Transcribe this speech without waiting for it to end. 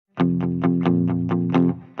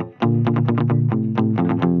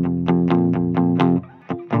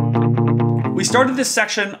started this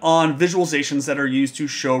section on visualizations that are used to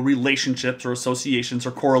show relationships or associations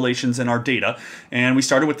or correlations in our data. And we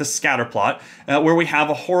started with the scatter plot, where we have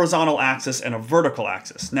a horizontal axis and a vertical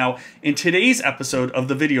axis. Now, in today's episode of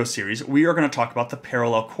the video series, we are going to talk about the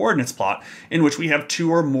parallel coordinates plot, in which we have 2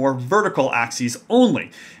 or more vertical axes only.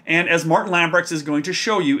 And as Maarten Lambrechts is going to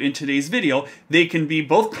show you in today's video, they can be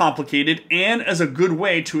both complicated and as a good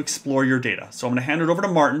way to explore your data. So I'm going to hand it over to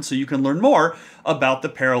Maarten so you can learn more about the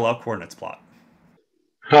parallel coordinates plot.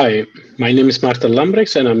 Hi, my name is Maarten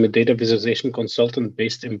Lambrechts and I'm a data visualization consultant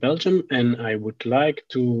based in Belgium, and I would like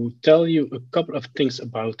to tell you a couple of things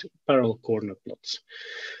about parallel coordinate plots.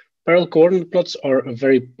 Parallel coordinate plots are a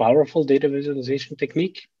very powerful data visualization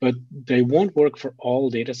technique, but they won't work for all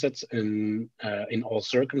datasets in all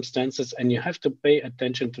circumstances, and you have to pay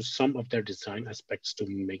attention to some of their design aspects to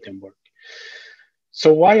make them work.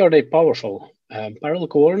 So why are they powerful? Parallel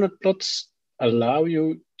coordinate plots allow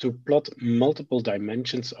you to plot multiple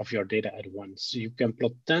dimensions of your data at once. You can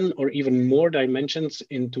plot 10 or even more dimensions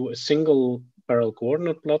into a single parallel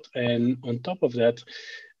coordinate plot, and on top of that,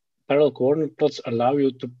 parallel coordinate plots allow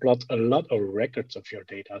you to plot a lot of records of your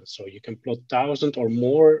data. So you can plot 1,000 or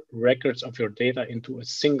more records of your data into a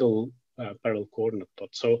single parallel coordinate plot.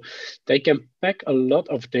 So they can pack a lot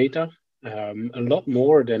of data, a lot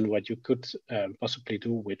more than what you could possibly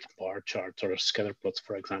do with bar charts or scatter plots,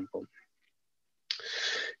 for example.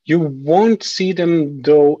 You won't see them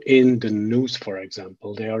though in the news, for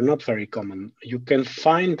example. They are not very common. You can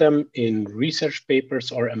find them in research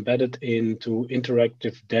papers or embedded into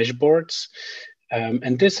interactive dashboards.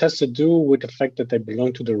 And this has to do with the fact that they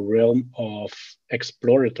belong to the realm of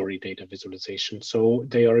exploratory data visualization. So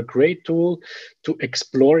they are a great tool to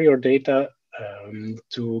explore your data,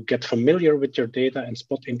 to get familiar with your data and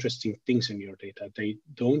spot interesting things in your data. They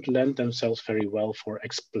don't lend themselves very well for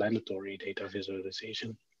explanatory data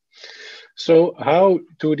visualization. So how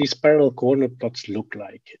do these parallel coordinate plots look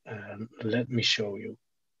like? Let me show you.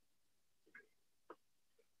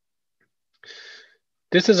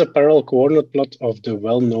 This is a parallel coordinate plot of the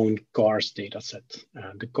well-known cars dataset.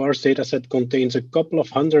 The cars dataset contains a couple of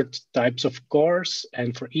hundred types of cars,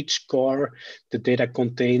 and for each car, the data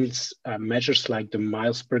contains measures like the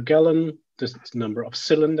miles per gallon, the number of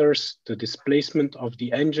cylinders, the displacement of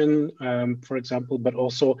the engine, for example, but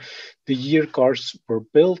also the year cars were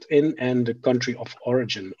built in and the country of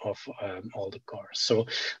origin of all the cars. So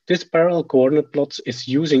this parallel coordinate plot is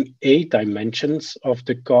using 8 dimensions of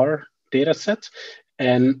the car dataset.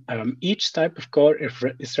 And each type of car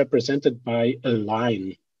is represented by a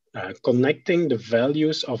line connecting the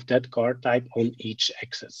values of that car type on each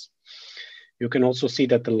axis. You can also see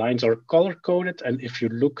that the lines are color-coded. And if you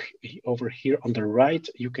look over here on the right,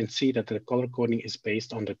 you can see that the color coding is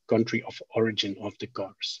based on the country of origin of the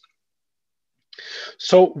cars.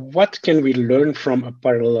 So what can we learn from a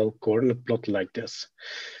parallel coordinate plot like this?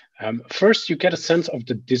 First, you get a sense of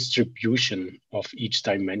the distribution of each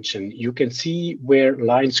dimension. You can see where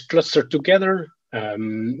lines cluster together.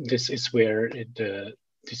 This is where the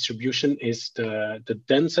distribution is the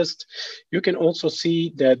densest. You can also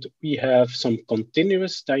see that we have some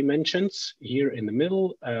continuous dimensions here in the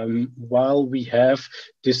middle, while we have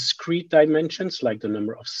discrete dimensions like the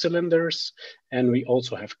number of cylinders, and we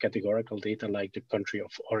also have categorical data like the country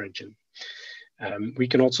of origin. We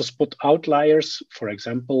can also spot outliers. For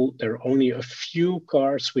example, there are only a few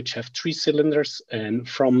cars which have 3 cylinders, and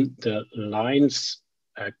from the lines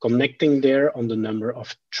connecting there on the number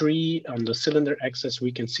of 3 on the cylinder axis,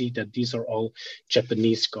 we can see that these are all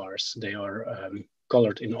Japanese cars. They are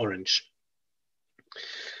colored in orange.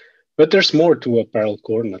 But there's more to a parallel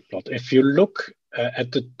coordinate plot. If you look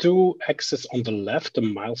at the 2 axes on the left, the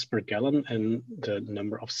miles per gallon and the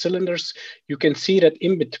number of cylinders, you can see that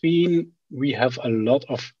in between we have a lot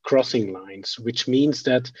of crossing lines, which means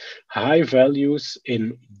that high values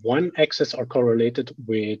in one axis are correlated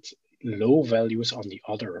with low values on the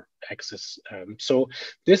other axis. So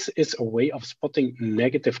this is a way of spotting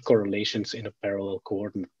negative correlations in a parallel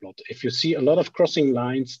coordinate plot. If you see a lot of crossing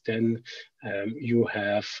lines, then you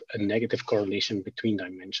have a negative correlation between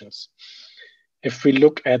dimensions. If we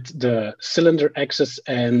look at the cylinder axis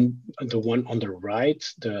and the one on the right,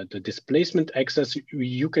 the displacement axis,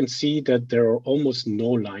 you can see that there are almost no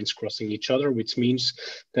lines crossing each other, which means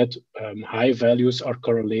that high values are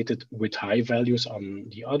correlated with high values on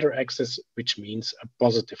the other axis, which means a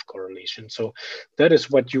positive correlation. So that is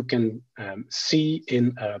what you can see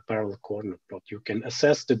in a parallel coordinate plot. You can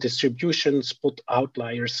assess the distribution, spot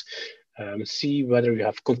outliers, see whether you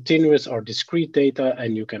have continuous or discrete data,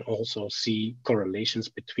 and you can also see correlations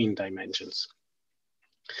between dimensions.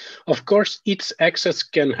 Of course, each axis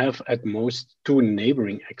can have at most 2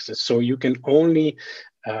 neighboring axes. So you can only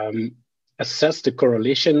assess the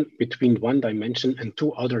correlation between 1 dimension and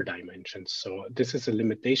 2 other dimensions. So this is a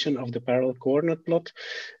limitation of the parallel coordinate plot.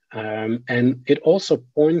 And it also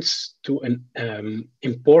points to an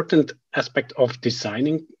important aspect of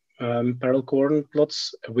designing parallel coordinate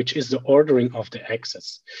plots, which is the ordering of the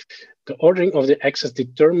axes. The ordering of the axis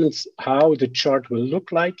determines how the chart will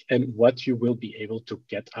look like and what you will be able to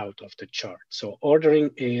get out of the chart. So ordering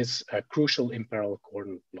is crucial in parallel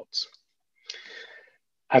coordinate plots.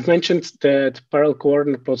 I've mentioned that parallel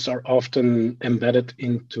coordinate plots are often embedded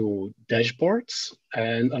into dashboards,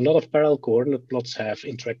 and a lot of parallel coordinate plots have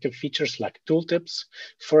interactive features like tooltips.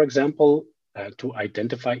 For example, to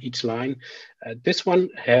identify each line, this one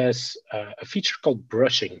has a feature called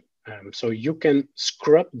brushing. So you can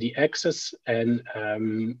scrub the axis, and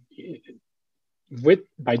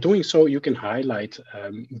by doing so, you can highlight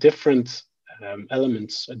different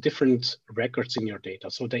elements, different records in your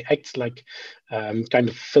data. So they act like kind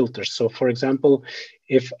of filters. So for example,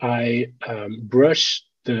 if I brush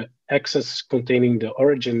the axis containing the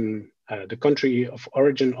origin, the country of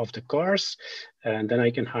origin of the cars, and then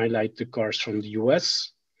I can highlight the cars from the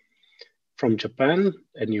US, from Japan,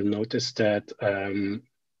 and you'll notice that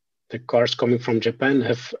the cars coming from Japan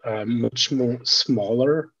have much more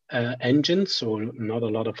smaller engines, so not a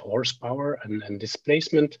lot of horsepower and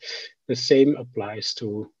displacement. The same applies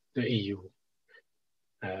to the EU.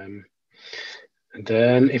 And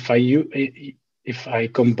then if I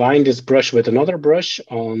combine this brush with another brush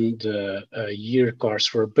on the year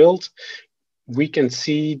cars were built, we can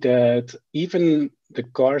see that even the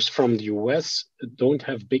cars from the US don't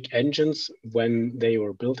have big engines when they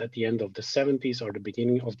were built at the end of the 70s or the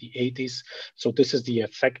beginning of the 80s. So this is the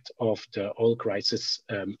effect of the oil crisis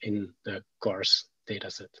in the cars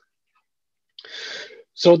dataset.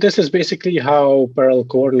 So this is basically how parallel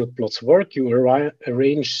coordinate plots work. You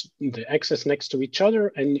arrange the axes next to each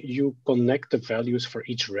other and you connect the values for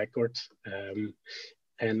each record.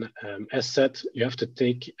 As said, you have to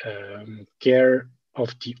take care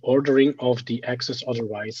of the ordering of the axes,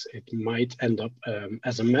 otherwise it might end up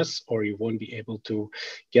as a mess, or you won't be able to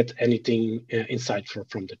get anything insightful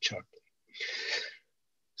from the chart.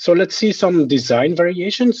 So let's see some design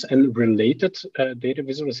variations and related data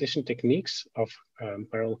visualization techniques of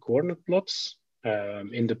parallel coordinate plots.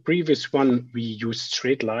 In the previous one, we used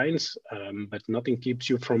straight lines, but nothing keeps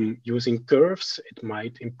you from using curves. It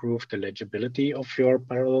might improve the legibility of your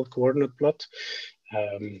parallel coordinate plot.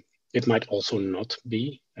 It might also not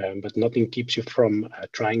be, but nothing keeps you from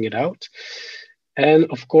trying it out. And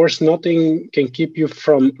of course, nothing can keep you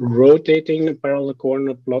from rotating a parallel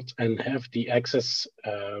coordinate plot and have the axis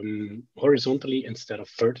horizontally instead of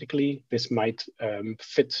vertically. This might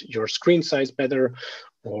fit your screen size better,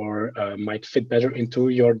 or might fit better into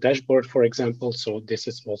your dashboard, for example. So this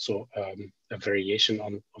is also a variation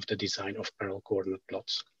of the design of parallel coordinate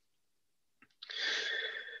plots.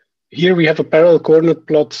 Here we have a parallel coordinate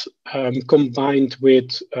plot combined with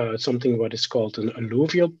something what is called an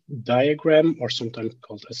alluvial diagram, or sometimes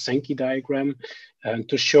called a Sankey diagram,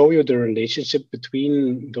 to show you the relationship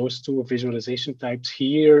between those two visualization types.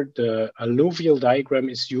 Here, the alluvial diagram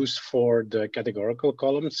is used for the categorical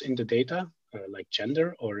columns in the data, like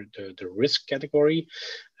gender or the risk category,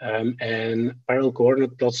 and parallel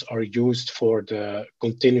coordinate plots are used for the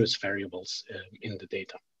continuous variables in the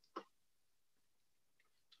data.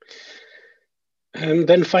 And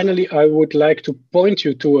then finally, I would like to point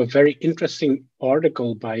you to a very interesting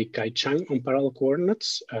article by Kai Chang on parallel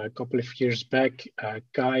coordinates. A couple of years back,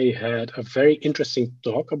 Kai had a very interesting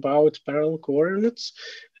talk about parallel coordinates,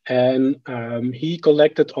 and he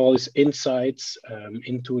collected all his insights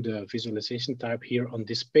into the visualization type here on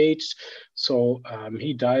this page. So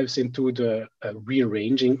he dives into the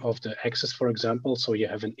rearranging of the axes, for example. So you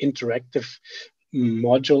have an interactive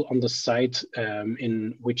module on the site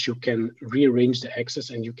in which you can rearrange the axis,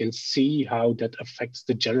 and you can see how that affects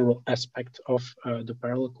the general aspect of the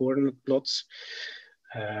parallel coordinate plots.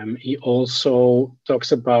 He also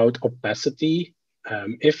talks about opacity.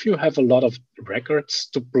 If you have a lot of records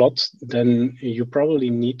to plot, then you probably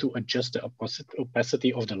need to adjust the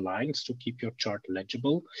opacity of the lines to keep your chart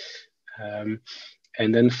legible. And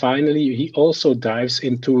then finally, he also dives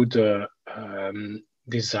into the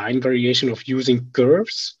design variation of using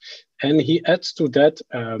curves, and he adds to that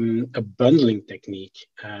a bundling technique.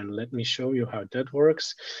 And let me show you how that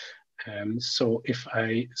works. So if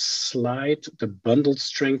I slide the bundled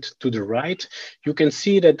strength to the right, you can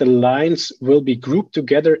see that the lines will be grouped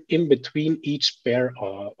together in between each pair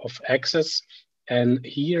of axes. And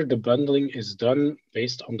here the bundling is done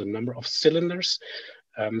based on the number of cylinders.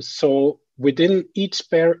 So within each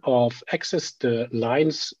pair of axes, the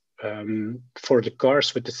lines for the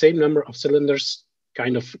cars with the same number of cylinders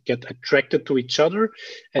kind of get attracted to each other.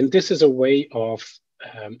 And this is a way of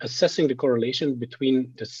assessing the correlation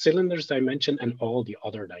between the cylinders dimension and all the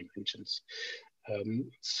other dimensions.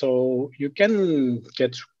 So you can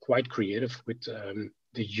get quite creative with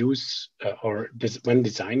the use when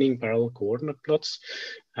designing parallel coordinate plots.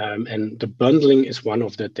 And the bundling is one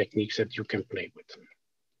of the techniques that you can play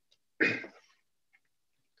with.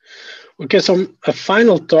 Okay, so a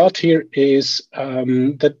final thought here is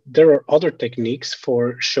that there are other techniques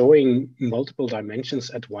for showing multiple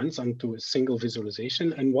dimensions at once onto a single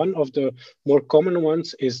visualization. And one of the more common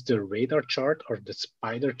ones is the radar chart or the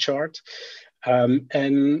spider chart.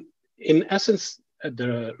 And in essence,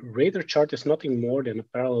 the radar chart is nothing more than a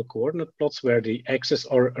parallel coordinate plots where the axes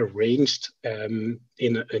are arranged in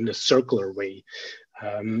a circular way.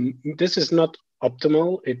 This is not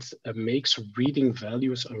optimal. It makes reading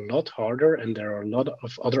values a lot harder, and there are a lot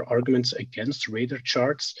of other arguments against radar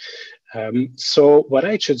charts. So what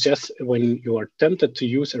I suggest when you are tempted to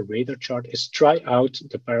use a radar chart is try out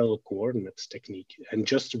the parallel coordinates technique and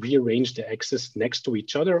just rearrange the axes next to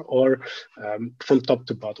each other or from top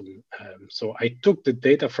to bottom. So I took the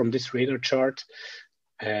data from this radar chart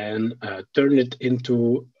and turn it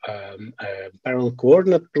into a parallel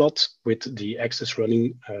coordinate plot with the axis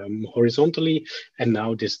running horizontally. And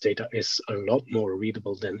now this data is a lot more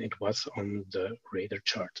readable than it was on the radar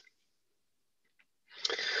chart.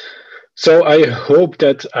 So I hope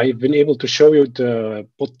that I've been able to show you the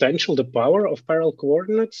potential, the power of parallel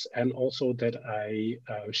coordinates, and also that I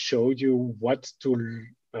showed you what to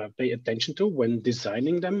pay attention to when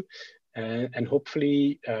designing them. And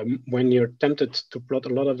hopefully, when you're tempted to plot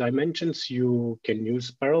a lot of dimensions, you can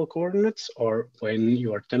use parallel coordinates, or when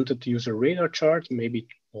you are tempted to use a radar chart, maybe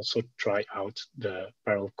also try out the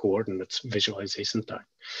parallel coordinates visualization type.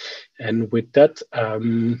 And with that,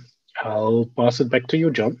 I'll pass it back to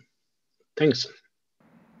you, John. Thanks.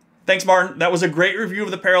 Thanks, Maarten. That was a great review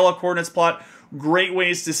of the parallel coordinates plot. Great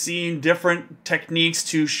ways to see different techniques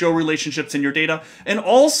to show relationships in your data, and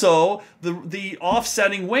also the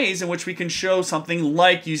offsetting ways in which we can show something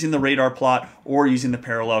like using the radar plot or using the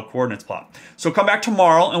parallel coordinates plot. So come back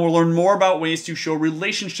tomorrow and we'll learn more about ways to show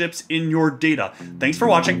relationships in your data. Thanks for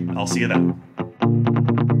watching. I'll see you then.